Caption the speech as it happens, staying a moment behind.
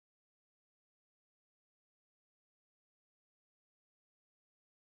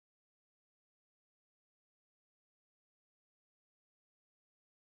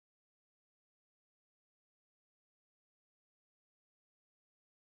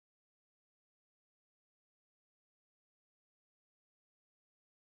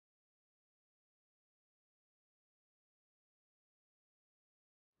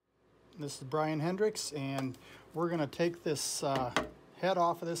This is Brian Hendricks, and we're going to take this head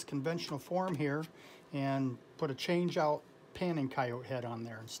off of this conventional form here and put a change out panning coyote head on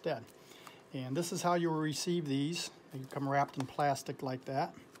there instead. And this is how you will receive these. They come wrapped in plastic like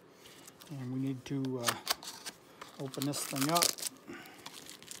that. And we need to open this thing up.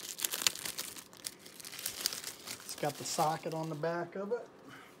 It's got the socket on the back of it.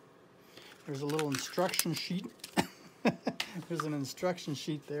 There's a little instruction sheet. There's an instruction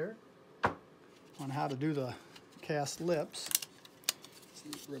sheet there on how to do the cast lips. Let's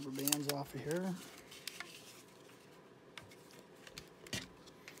get these rubber bands off of here.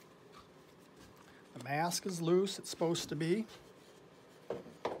 The mask is loose, it's supposed to be. The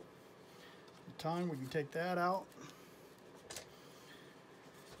tongue, we can take that out.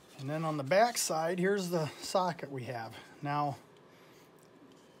 And then on the back side, here's the socket we have. Now,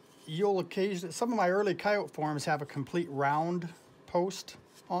 you'll occasionally, some of my early coyote forms have a complete round post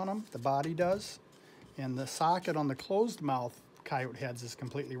on them, the body does. And the socket on the closed mouth coyote heads is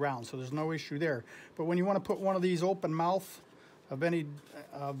completely round, so there's no issue there. But when you want to put one of these open mouth of any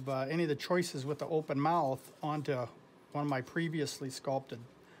of the choices with the open mouth onto one of my previously sculpted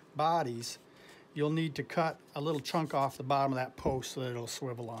bodies, you'll need to cut a little chunk off the bottom of that post so that it'll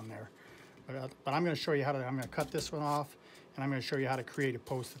swivel on there. But I'm going to show you how to, I'm going to cut this one off, and I'm going to show you how to create a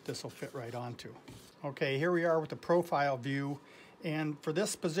post that this will fit right onto. Okay, here we are with the profile view. And for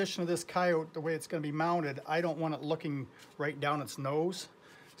this position of this coyote, the way it's going to be mounted, I don't want it looking right down its nose.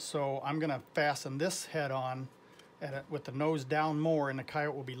 So I'm going to fasten this head on with the nose down more, and the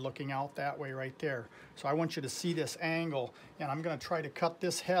coyote will be looking out that way right there. So I want you to see this angle, and I'm going to try to cut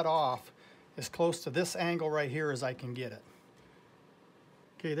this head off as close to this angle right here as I can get it.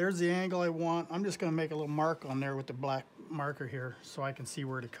 Okay, there's the angle I want. I'm just going to make a little mark on there with the black marker here so I can see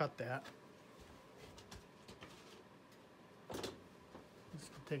where to cut that.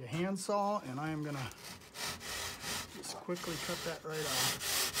 Take a handsaw, and I am going to just quickly cut that right off.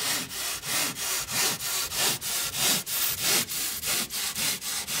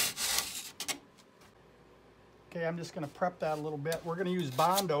 Okay, I'm just going to prep that a little bit. We're going to use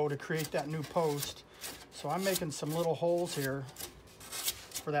Bondo to create that new post. So I'm making some little holes here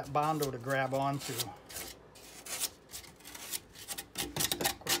for that Bondo to grab onto.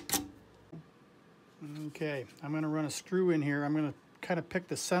 Okay, I'm going to run a screw in here. I'm going to kind of pick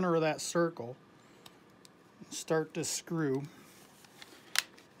the center of that circle and start this screw,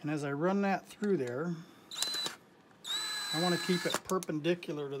 and as I run that through there, I want to keep it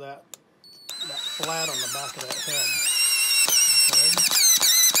perpendicular to that flat on the back of that head.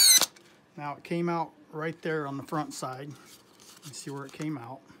 Okay. Now it came out right there on the front side. You can see where it came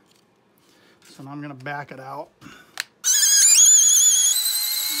out. So now I'm going to back it out.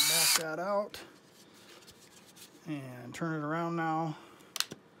 Back that out. And turn it around now,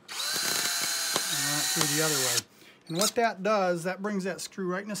 and run it through the other way. And what that does, that brings that screw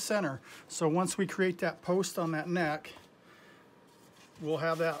right in the center. So once we create that post on that neck, we'll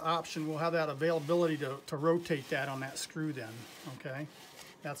have that option, we'll have that availability to rotate that on that screw then, okay?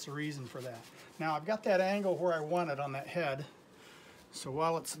 That's the reason for that. Now I've got that angle where I want it on that head. So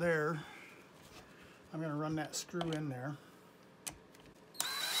while it's there, I'm going to run that screw in there.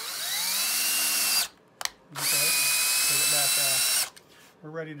 Okay, take it back off. We're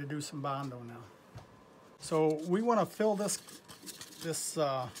ready to do some Bondo now. So we want to fill this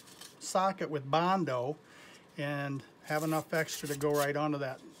socket with Bondo and have enough extra to go right onto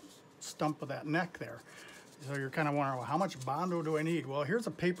that stump of that neck there. So you're kind of wondering, well, how much Bondo do I need? Well, here's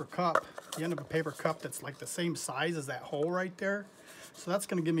a paper cup, the end of a paper cup that's like the same size as that hole right there. So that's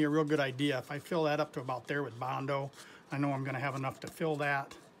going to give me a real good idea. If I fill that up to about there with Bondo, I know I'm going to have enough to fill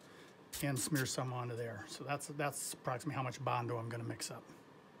that and smear some onto there. So that's approximately how much Bondo I'm going to mix up.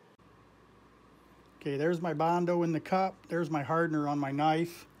 Okay, there's my Bondo in the cup. There's my hardener on my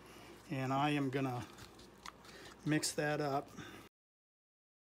knife, and I am going to mix that up.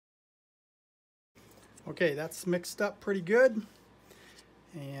 Okay, that's mixed up pretty good.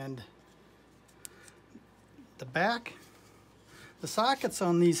 And the back, the sockets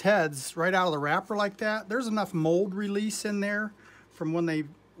on these heads right out of the wrapper like that, there's enough mold release in there from when they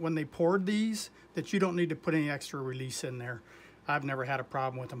poured these that you don't need to put any extra release in there. I've never had a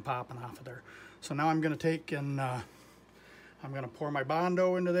problem with them popping off of there. So now I'm going to take and I'm going to pour my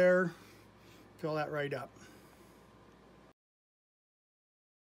Bondo into there, fill that right up.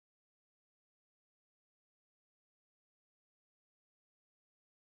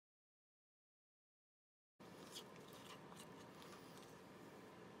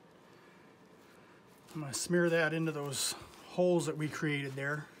 I'm going to smear that into those holes that we created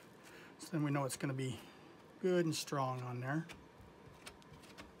there, so then we know it's going to be good and strong on there.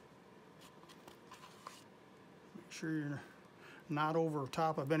 sure you're not over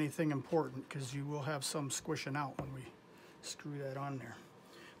top of anything important, because you will have some squishing out when we screw that on there.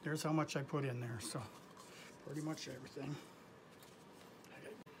 There's how much I put in there, so pretty much everything.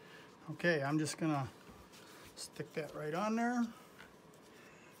 Okay, I'm just gonna stick that right on there.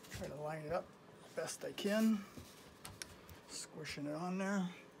 Try to line it up best I can. Squishing it on there.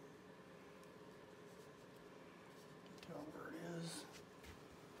 Tell where it is.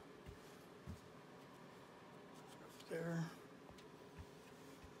 Up there.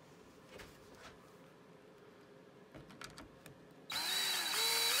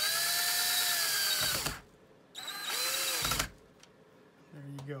 There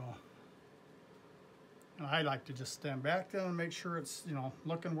you go. And I like to just stand back there and make sure it's, you know,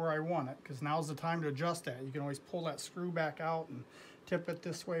 looking where I want it, because now's the time to adjust that. You can always pull that screw back out and tip it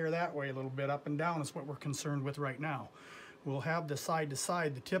this way or that way a little bit. Up and down is what we're concerned with right now. We'll have the side to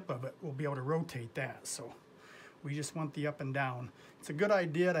side, the tip of it, we'll be able to rotate that. So we just want the up and down. It's a good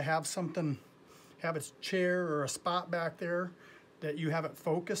idea to have something, have a chair or a spot back there that you have it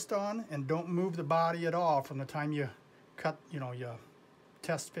focused on, and don't move the body at all from the time you cut, you know, you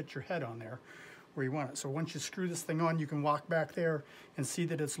test fit your head on there where you want it. So once you screw this thing on, you can walk back there and see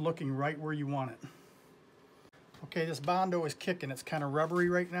that it's looking right where you want it. Okay, this Bondo is kicking. It's kind of rubbery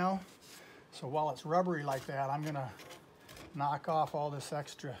right now. So while it's rubbery like that, I'm gonna knock off all this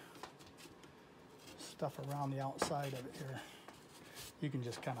extra stuff around the outside of it here. You can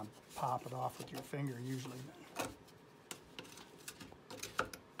just kind of pop it off with your finger usually.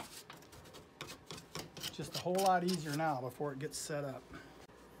 It's just a whole lot easier now before it gets set up.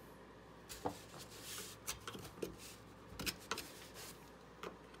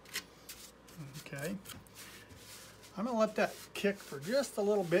 Okay, I'm going to let that kick for just a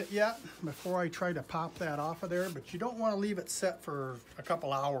little bit yet before I try to pop that off of there, but you don't want to leave it set for a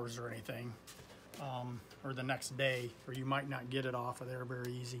couple hours or anything, or the next day, or you might not get it off of there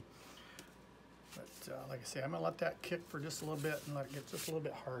very easy. But like I say, I'm going to let that kick for just a little bit and let it get just a little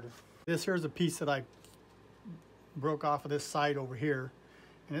bit harder. This here's a piece that I broke off of this side over here,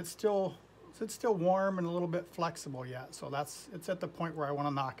 and it's still warm and a little bit flexible yet, so it's at the point where I want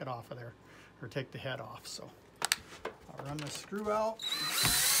to knock it off of there, or take the head off. So I'll run the screw out.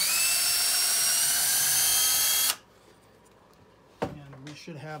 And we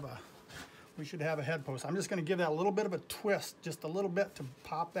should have a head post. I'm just going to give that a little bit of a twist, just a little bit, to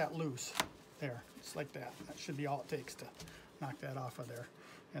pop that loose. There, just like that. That should be all it takes to knock that off of there.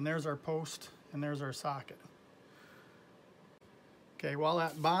 And there's our post, and there's our socket. Okay, while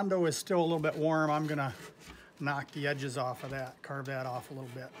that Bondo is still a little bit warm, I'm going to knock the edges off of that, carve that off a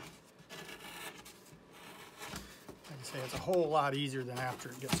little bit. Like I say, it's a whole lot easier than after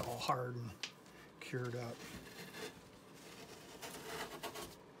it gets all hard and cured up.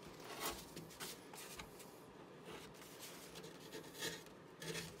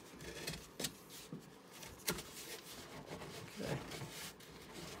 Okay,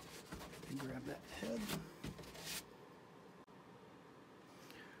 grab that head.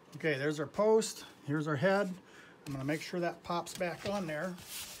 Okay, there's our post, here's our head. I'm going to make sure that pops back on there.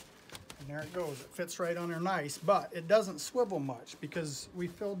 And there it goes. It fits right on there nice, but it doesn't swivel much because we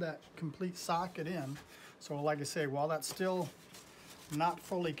filled that complete socket in. So like I say, while that's still not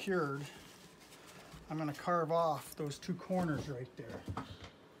fully cured, I'm going to carve off those two corners right there.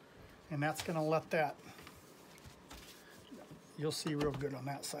 And that's going to let that, you'll see real good on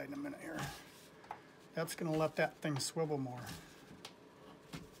that side in a minute here. That's going to let that thing swivel more.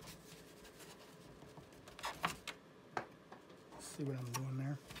 See what I'm doing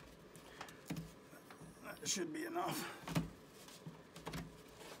there? That should be enough.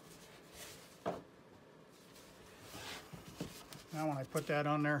 Now when I put that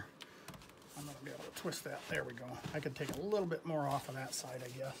on there, I'm going to be able to twist that. There we go. I could take a little bit more off of that side, I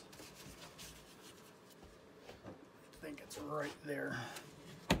guess. I think it's right there.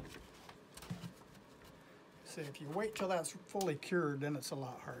 See, if you wait till that's fully cured, then it's a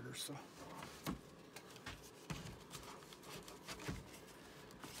lot harder. So.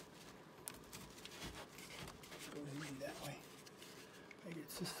 That way. Maybe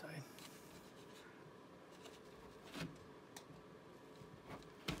it's this side.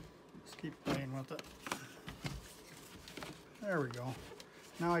 Just keep playing with it. There we go.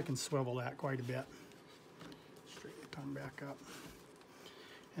 Now I can swivel that quite a bit. Straighten the tongue back up.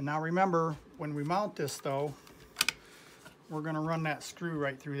 And now remember, when we mount this though, we're going to run that screw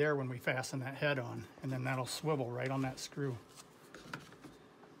right through there when we fasten that head on, and then that'll swivel right on that screw.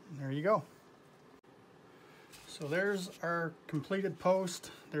 And there you go. So there's our completed post,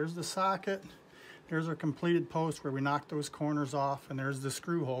 there's the socket, Here's our completed post where we knocked those corners off, and there's the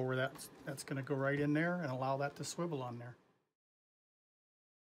screw hole where that's going to go right in there and allow that to swivel on there.